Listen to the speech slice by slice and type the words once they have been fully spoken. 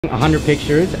100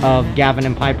 pictures of Gavin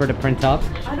and Piper to print up.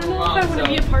 I don't know if I want to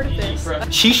be a part of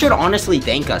this. She should honestly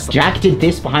thank us. Jack did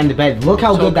this behind the bed. Look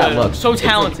how good that looks. So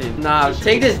talented. Nah,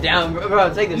 take this down,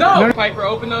 bro. Take this down. No, Piper,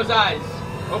 open those eyes.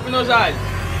 Open those eyes.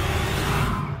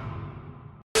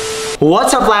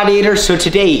 What's up, Ladiators? So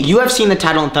today, you have seen the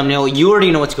title and thumbnail. You already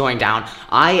know what's going down.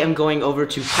 I am going over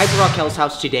to Piper Raquel's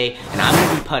house today, and I'm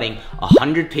going to be putting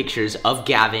 100 pictures of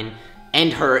Gavin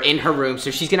and her in her room,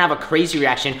 so she's gonna have a crazy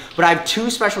reaction. But I have two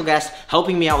special guests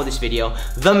helping me out with this video.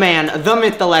 The man, the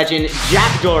myth, the legend,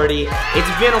 Jack Doherty. It's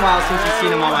been a while since you've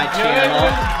seen him on my channel,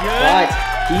 but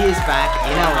he is back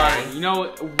in LA. You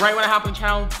know, right when I hop on the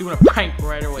channel, doing a prank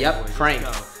right away. Yep, boys. prank.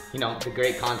 You know, the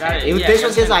great content. Yeah, this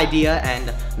was his idea,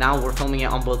 and now we're filming it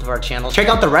on both of our channels. Check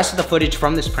out the rest of the footage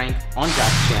from this prank on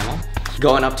Jack's channel,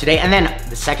 going up today. And then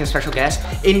the second special guest,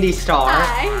 Indi star.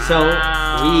 Hi. So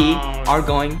we are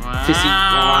going to see.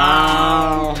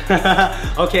 Wow.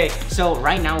 Okay, so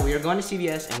right now we are going to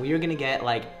CVS, and we are gonna get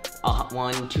like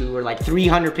 1, 2, or like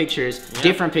 300 pictures,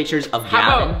 different pictures of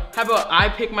Gavin. How about I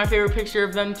pick my favorite picture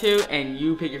of them two, and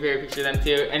you pick your favorite picture of them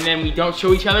two, and then we don't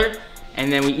show each other. And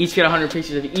then we each get 100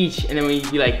 pictures of each, and then we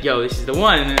be like, yo, this is the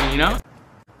one, and then, you know?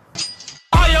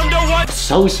 I am the one!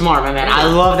 So smart, my man. I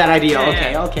love that idea.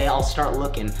 Yeah. Okay, I'll start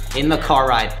looking in the car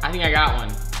ride. I think I got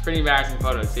one. Pretty embarrassing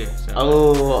photo, too. So.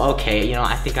 Oh, okay. You know,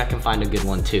 I think I can find a good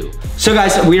one, too. So,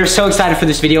 guys, we are so excited for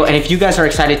this video, and if you guys are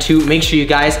excited, too, make sure you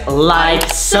guys like,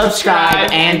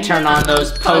 subscribe, and turn on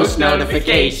those post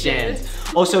notifications.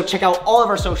 Also, check out all of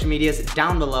our social medias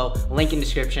down below, link in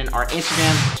description, our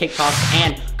Instagram, TikToks,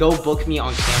 and go book me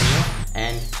on CAMEO.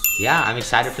 And yeah, I'm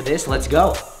excited for this. Let's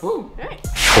go. Woo.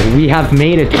 We have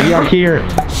made it. We are here,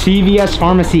 CVS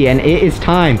Pharmacy, and it is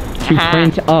time to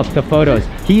print up the photos.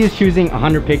 He is choosing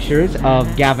 100 pictures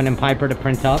of Gavin and Piper to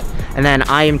print up, and then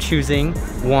I am choosing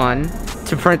one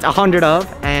to print 100 of,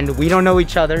 and we don't know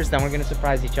each other's, then we're gonna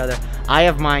surprise each other. I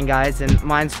have mine, guys, and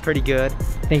mine's pretty good. I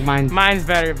think mine's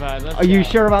better, bud. Are you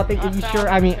sure about that? Are you sure?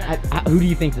 I mean, who do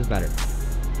you think is better?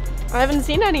 I haven't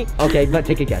seen any. Okay, let's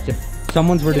take a guess. If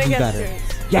someone's were to be better.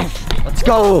 First. Yes, let's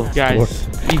go. Guys,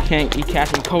 you can't be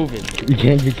catching COVID. You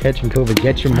can't be catching COVID.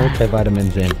 Get your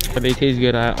multivitamins in. But they taste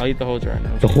good. I'll eat the whole jar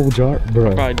now. The whole jar? Bro.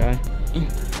 I'll probably die.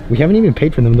 We haven't even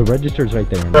paid for them. The register's right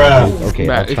there. Okay,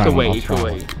 it's a wait. It's a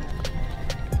wait.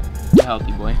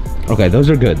 Healthy boy. Okay, those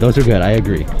are good. Those are good. I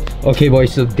agree. Okay,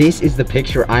 boys, so this is the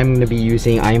picture I'm going to be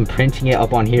using. I am printing it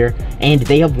up on here, and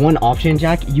they have one option,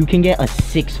 Jack. You can get a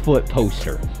 6-foot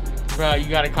poster. Bro, you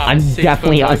gotta copy. I'm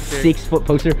definitely a 6-foot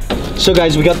poster. So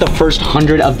guys, we got the first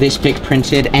 100 of this pic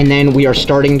printed, and then we are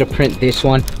starting to print this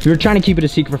one. We were trying to keep it a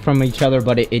secret from each other,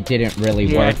 but it didn't really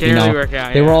work. It didn't really work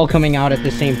out. They were all coming out at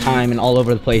the same time and all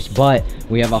over the place, but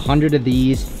we have 100 of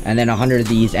these, and then 100 of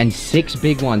these, and 6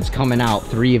 big ones coming out,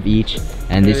 3 of each,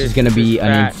 and this is gonna be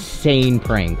an insane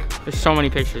prank. There's so many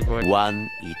pictures, boy. One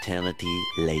eternity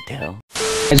later.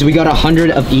 As we got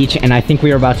 100 of each, and I think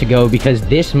we are about to go because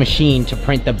this machine to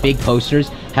print the big posters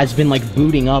has been like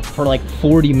booting up for like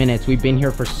 40 minutes. We've been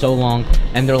here for so long,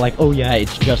 and they're like, oh yeah,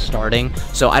 it's just starting.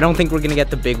 So I don't think we're gonna get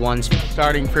the big ones.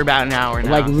 Starting for about an hour now.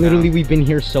 Like literally, we've been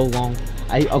here so long.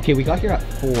 Okay, we got here at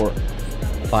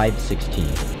 5:16.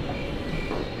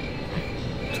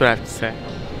 That's what I have to say.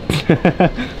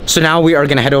 So now we are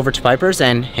gonna head over to Piper's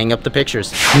and hang up the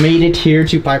pictures. Made it here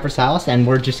to Piper's house, and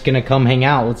we're just gonna come hang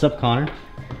out. What's up, Connor?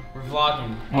 We're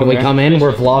vlogging. Can we come in?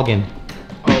 We're vlogging.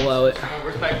 I'll allow it.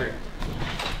 Where's Piper?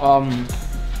 Well,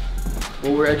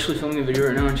 we're actually filming a video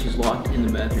right now, and she's locked in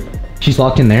the bathroom. She's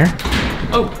locked in there?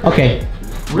 Oh. Okay.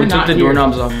 We took the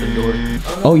doorknobs off the door.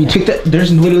 Oh, you took the,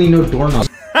 there's literally no doorknob.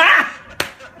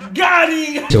 Got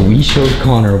it! So we showed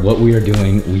Connor what we are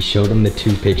doing. We showed him the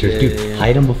 2 pictures. Dude,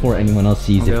 hide them before anyone else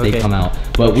sees if they come out.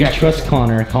 But we trust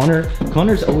Connor.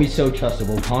 Connor's always so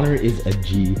trustable. Connor is a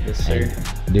G. Yes, sir.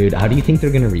 And, dude, how do you think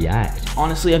they're gonna react?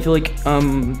 Honestly, I feel like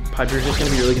Piper's just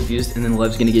gonna be really confused, and then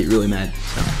Lev's gonna get really mad.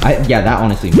 So. Yeah, that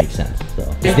honestly makes sense. So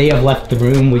they have left the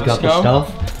room. We got the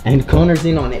stuff, and Connor's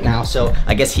in on it now. So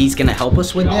I guess he's gonna help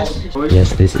us with this.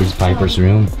 Yes, this is Piper's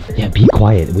room. Yeah, be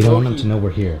quiet. We don't want them to know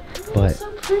we're here. But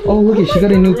oh, look at, she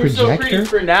got a new projector.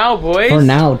 For now, boys. For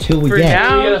now, till we get.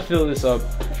 Now. We gotta fill this up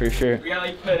for sure. We gotta,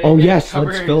 like, put it, oh yes,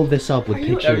 let's fill this up with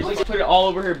pictures. Let's put it all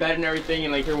over her bed and everything,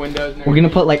 and like her windows. And we're gonna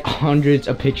put like hundreds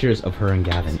of pictures of her and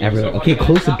Gavin. Everyone. Okay,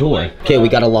 close the door. Okay, we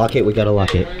gotta lock it. We gotta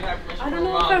lock it. I don't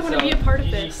know if I want to be a part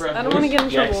of this. I don't want to get in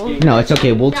trouble. No, it's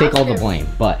okay. We'll take all the blame.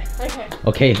 But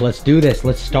okay, let's do this.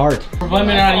 Let's start. We're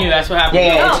blaming it on you. That's what happened.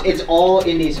 Yeah, it's all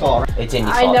Indi's fault. It's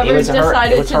Indi's fault. I never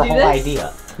decided to do this.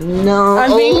 Idea. No.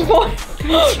 I'm being forced.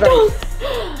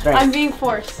 Right. I'm being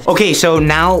forced. Okay, so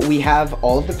now we have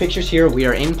all of the pictures here. We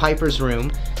are in Piper's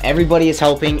room. Everybody is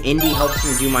helping. Indy helps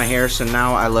me do my hair, so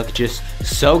now I look just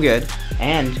so good.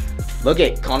 And look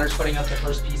at Connor's putting up the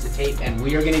first piece of tape, and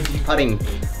we are gonna be putting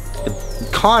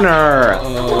Connor.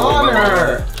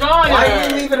 Connor. Why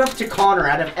did we leave it up to Connor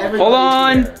out of everybody? Hold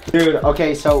on. Dude,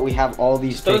 okay, so we have all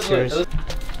these pictures.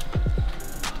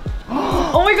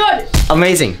 Oh my god.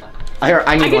 Amazing.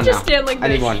 I need one just now. stand like I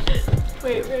need this. one.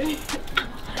 Wait, ready?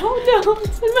 Oh no,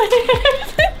 it's in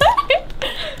my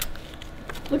hair.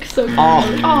 Looks so good.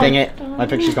 Oh, dang it. My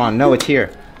picture's gone. No, it's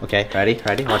here. Okay, ready?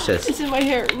 Ready? Watch this. It's in my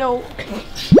hair. No.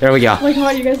 There we go. Oh my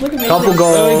god, you guys look amazing. Couple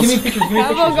goals. Give me pictures. Give me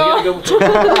pictures.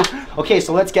 Couple Okay,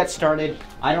 so let's get started.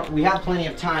 We have plenty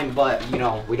of time, but you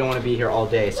know, we don't want to be here all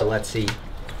day, so let's see.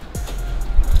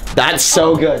 That's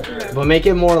so good. But make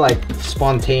it more like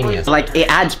spontaneous. Like it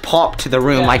adds pop to the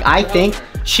room. Like I think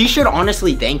she should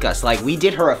honestly thank us. Like we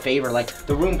did her a favor. Like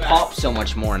the room pops so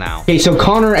much more now. Okay, so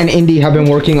Connor and Indy have been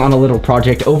working on a little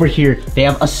project. Over here, they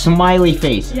have a smiley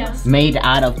face made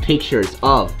out of pictures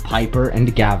of Piper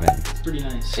and Gavin. It's pretty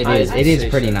nice. It is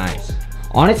pretty nice.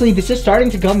 Honestly, this is starting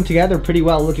to come together pretty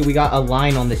well. Look, we got a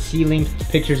line on the ceiling,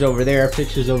 pictures over there,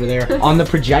 on the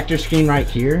projector screen right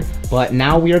here. But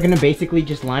now we are gonna basically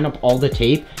just line up all the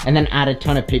tape and then add a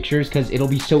ton of pictures because it'll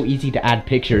be so easy to add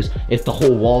pictures if the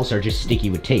whole walls are just sticky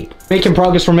with tape. Making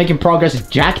progress, we're making progress.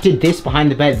 Jack did this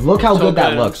behind the bed. Look how good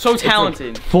that looks. So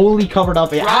talented. Like fully covered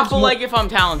up. Drop a like if I'm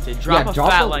talented. Drop a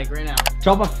fat like right now.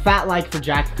 Drop a fat like for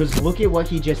Jack because look at what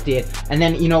he just did. And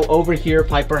then, you know, over here,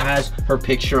 Piper has her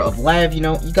picture of Lev. You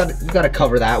know, you gotta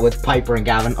cover that with Piper and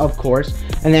Gavin, of course.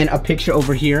 And then a picture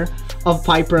over here of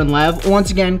Piper and Lev, once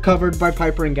again covered by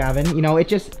Piper and Gavin. You know, it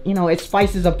just, you know, it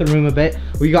spices up the room a bit.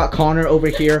 We got Connor over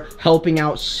here helping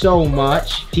out so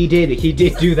much. He did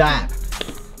do that.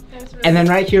 And then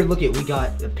right here, look at, we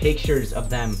got the pictures of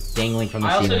them dangling from the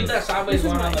ceiling. I also did that sideways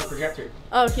one on the projector.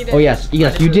 Oh, he did. Oh yes,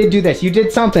 you did do this. You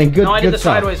did something good. No, I did the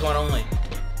stuff. sideways one only.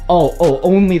 Oh,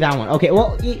 only that one. Okay,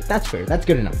 well, that's fair. That's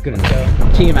good enough. Good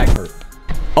enough. Team effort.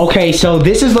 Okay, so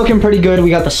this is looking pretty good. We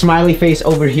got the smiley face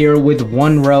over here with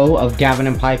one row of Gavin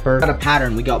and Piper. Got a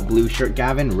pattern. We got blue shirt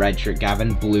Gavin, red shirt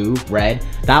Gavin, blue, red.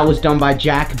 That was done by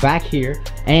Jack back here.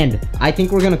 And I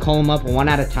think we're gonna call them up one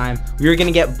at a time. We're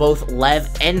gonna get both Lev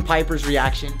and Piper's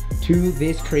reaction to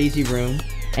this crazy room.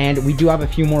 And we do have a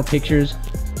few more pictures,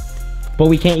 but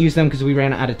we can't use them because we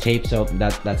ran out of tape, so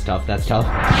that's tough,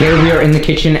 Here we are in the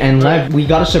kitchen, and Lev, we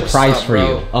got a surprise for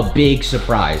you. A big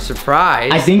surprise.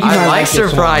 Surprise? I think you might like this one.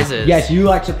 surprises. Yes, you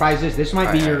like surprises. This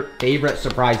might be your favorite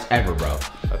surprise ever, bro.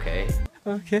 Okay.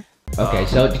 Okay,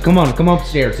 so come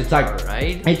upstairs. It's like,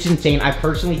 Alright. it's insane. I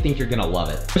personally think you're gonna love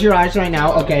it. Close your eyes right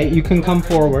now. Okay, you can come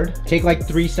forward. Take like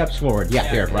 3 steps forward. Yeah,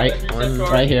 here, right?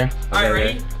 Right here. Alright,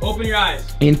 ready? Open your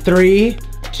eyes. In 3,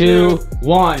 2,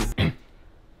 1.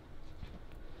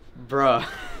 Bruh.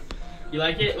 You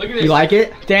like it? Look at this. You like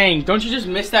it? Dang, don't you just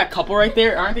miss that couple right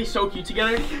there? Aren't they so cute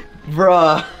together?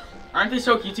 Bruh. Aren't they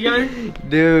so cute together?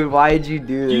 Dude, why did you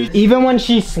do this? Even when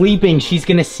she's sleeping, she's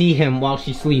gonna see him while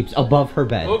she sleeps above her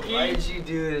bed. Okay. Why did you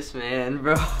do this, man,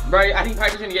 bro? Bro, I think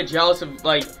Piper's gonna get jealous of,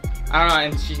 like, I don't know,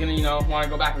 and she's gonna, you know, want to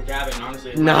go back with Gavin,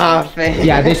 honestly. Nah, fam.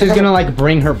 Yeah, this is gonna like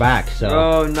bring her back, so.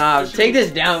 Bro, nah, take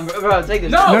this down, bro. Take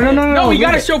this No, down. No, we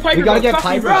gotta show Piper. We gotta get Trust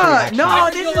me, Piper. Bro, no,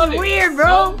 I this still love is it. weird,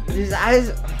 bro. These eyes,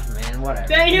 man, whatever.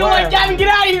 Dang, you don't like Gavin, get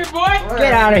out of here, boy.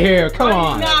 Get out of here, come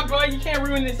on. Nah, bro, you can't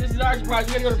ruin this. This is our surprise.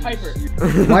 We gotta go to Piper.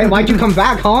 Why'd you come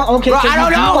back, huh? Okay, Bro, so I don't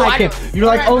you do know. like him. You're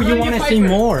like, Alright, oh, we're you gonna want to get see Piper.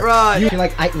 more. Bro. You're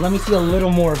like, let me see a little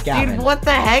more of Gavin. Dude, what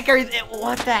the heck are you,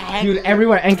 what the heck? Dude,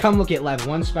 everywhere. And come look at Lev.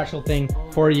 One special thing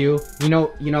for you. You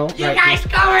know. You right guys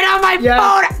here. covered on my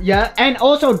Yeah, phone. yeah. And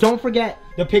also, don't forget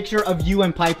the picture of you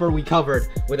and Piper we covered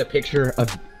with a picture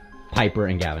of Piper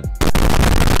and Gavin.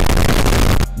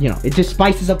 You know, it just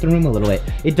spices up the room a little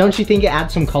bit. Don't you think it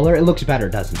adds some color? It looks better,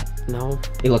 doesn't it? No.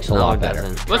 It looks a lot better.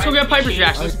 Let's go get Piper's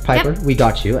reaction. Piper, we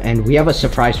got you, and we have a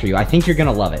surprise for you. I think you're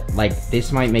gonna love it. Like,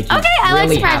 this might make you Okay, I like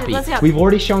really surprises. happy. Let's go. We've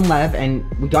already shown Lev, and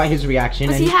we got his reaction.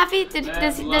 Was and he happy?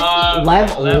 Does he?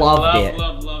 Lev loved it,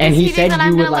 and he Does he think said that you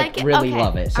I'm would gonna like like it? really Okay.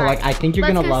 love it. So All like, right. I think you're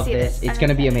Let's gonna go love see this. this. It's I'm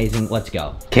gonna be excited. amazing. Let's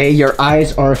go. Okay, your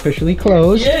eyes are officially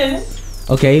closed. Yes.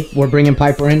 Okay, we're bringing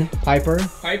Piper in. Piper,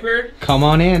 Piper. come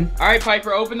on in. All right,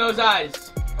 Piper, open those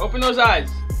eyes. Open those eyes.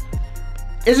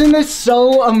 Isn't this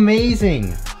so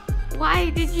amazing? Why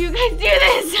did you guys do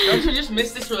this? Don't you just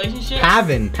miss this relationship?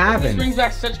 Pavin. This brings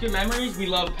back such good memories. We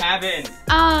love Pavin.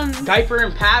 Diaper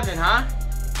and Pavin, huh?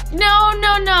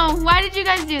 No. Why did you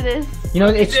guys do this? You know,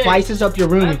 it spices up your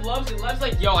room. Lev loves it. Lev's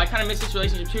like, yo, I kind of miss this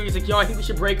relationship too. He's like, yo, I think we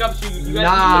should break up so you guys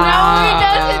Nah. No, he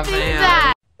doesn't do man.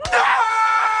 that.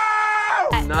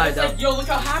 I It's don't. like, yo, look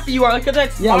how happy you are. Look at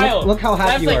that Yeah, smile. look how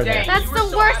happy That's you are dang, there. That's you were the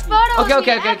so worst happy. photo. Okay, of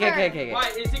okay, me okay, okay, ever. okay, okay. Why?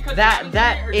 Is it 'cause That Gavin's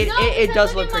that in it there? No, it because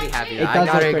does I look didn't pretty like happy. it. I does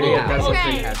gotta look pretty agree. It happy. does look Okay.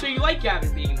 pretty happy. So you like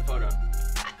Gavin being in the photo?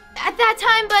 At that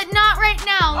time, but not right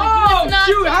now. Like, Oh, let's not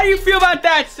shoot. How do you feel about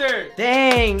that, sir?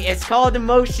 Dang, it's called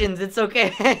emotions. It's okay.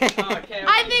 Okay,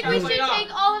 I think we sounds should like take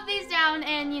all of these down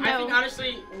and, you know. I think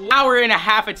honestly, hour and a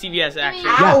half at CVS actually.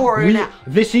 Yeah. Hour and a-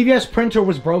 The CVS printer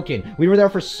was broken. We were there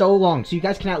for so long, so you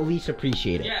guys can at least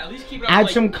appreciate it. Yeah, at least keep it up Add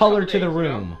like some a color couple to the days, you know?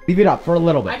 room. Leave it up for a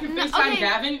little I bit. can No, FaceTime okay.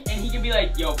 Gavin and he can be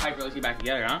like, yo, Piper, let's get back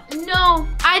together, huh? No,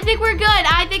 I think we're good.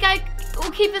 I think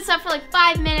we'll keep this up for like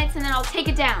 5 minutes and then I'll take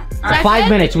it down. Is that 5 good?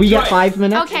 minutes. We Enjoy get it. 5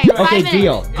 minutes? Okay, 5 Okay, minutes.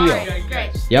 deal. All Deal. right, Great.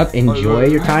 Yep, enjoy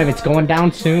your time. It's going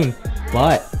down soon.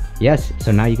 But, yes,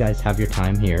 so now you guys have your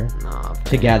time here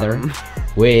together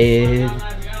with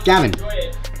Gavin. Enjoy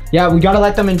it. Yeah, we gotta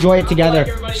let them enjoy it together.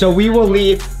 So we will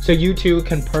leave so you two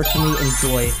can personally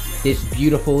enjoy this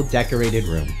beautiful decorated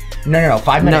room. No,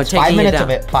 5 No, minutes. taking 5 it minutes down. of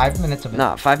it. 5 minutes of it.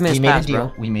 No, 5 minutes We made a past, deal.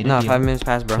 bro. We made a No, deal. 5 minutes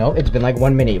past, bro. No, it's been like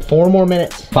 1 minute. 4 more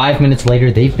minutes. 5 minutes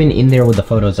later, they've been in there with the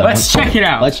photos up. Let's check it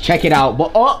out. Let's check it out.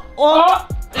 But,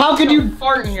 how could you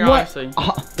fart in here, what? honestly?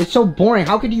 It's so boring.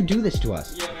 How could you do this to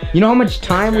us? Yeah, man. You know how much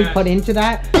time we put into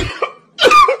that?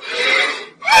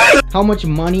 How much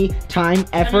money, time,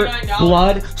 effort, $79.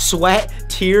 blood, sweat,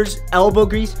 tears, elbow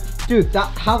grease? Dude,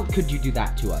 how could you do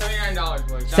that to us? $79,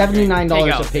 boys.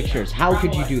 $79 of pictures. How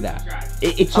could you do that?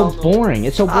 It's so boring.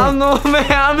 It's so boring. No, man,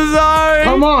 I'm sorry.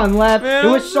 Come on, Lev. Man, It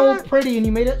was I'm so sorry. pretty and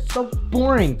you made it so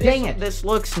boring. Dang it. This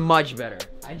looks much better.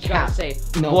 I just Yeah. gotta say,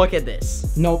 No. look at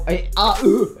this. No,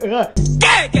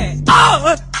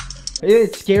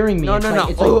 it's scaring me. No, It's no, like, no.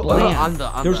 It's like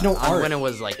bland. There's no art. when it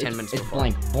was like 10 minutes It's before.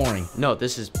 blank, boring. No,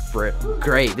 this is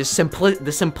great. The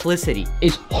simplicity.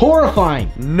 It's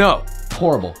horrifying. No.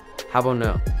 Horrible. How about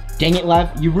no? Dang it, Lev.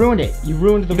 You ruined it. You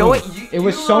ruined the You know room. what? It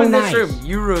was you so ruined nice. This room.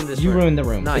 You ruined this You room. ruined the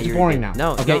room. No, It's you boring didn't. now.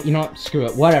 No, Okay, no. you know what? Screw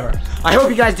it. Whatever. I hope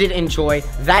you guys did enjoy.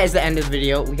 That is the end of the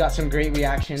video. We got some great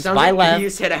reactions. Sounds Bye, like Lev. you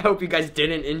said, I hope you guys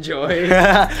didn't enjoy.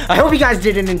 I hope you guys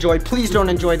didn't enjoy. Please don't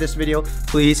enjoy this video,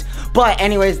 please. But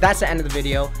anyways, that's the end of the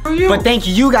video. But thank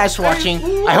you guys for watching.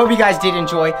 I hope you guys did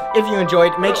enjoy. If you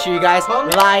enjoyed, make sure you guys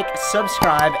like,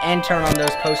 subscribe, and turn on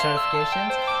those post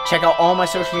notifications. Check out all my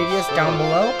social medias down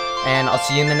below, and I'll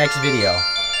see you in the next video.